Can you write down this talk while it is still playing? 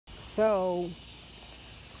So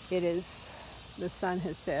it is, the sun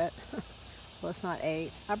has set. Well, it's not 8.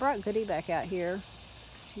 I brought Goody back out here.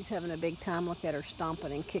 She's having a big time. Look at her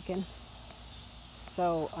stomping and kicking.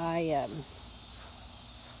 So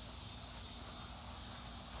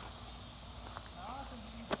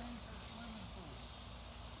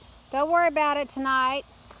don't worry about it tonight.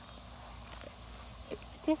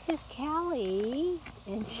 This is Callie,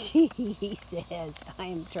 and she says, I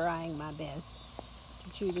am trying my best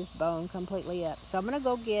to chew this bone completely up. So I'm going to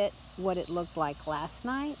go get what it looked like last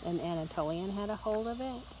night, and Anatolian had a hold of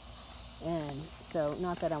it. And so,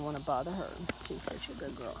 not that I want to bother her. She's such a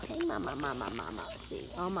good girl. Hey, mama, mama, mama. See,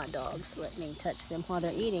 all my dogs let me touch them while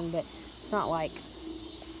they're eating, but it's not like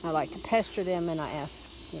I like to pester them, and I ask,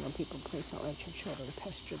 people, please don't let your children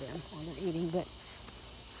pester them while they're eating. But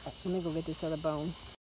let me go get this other bone.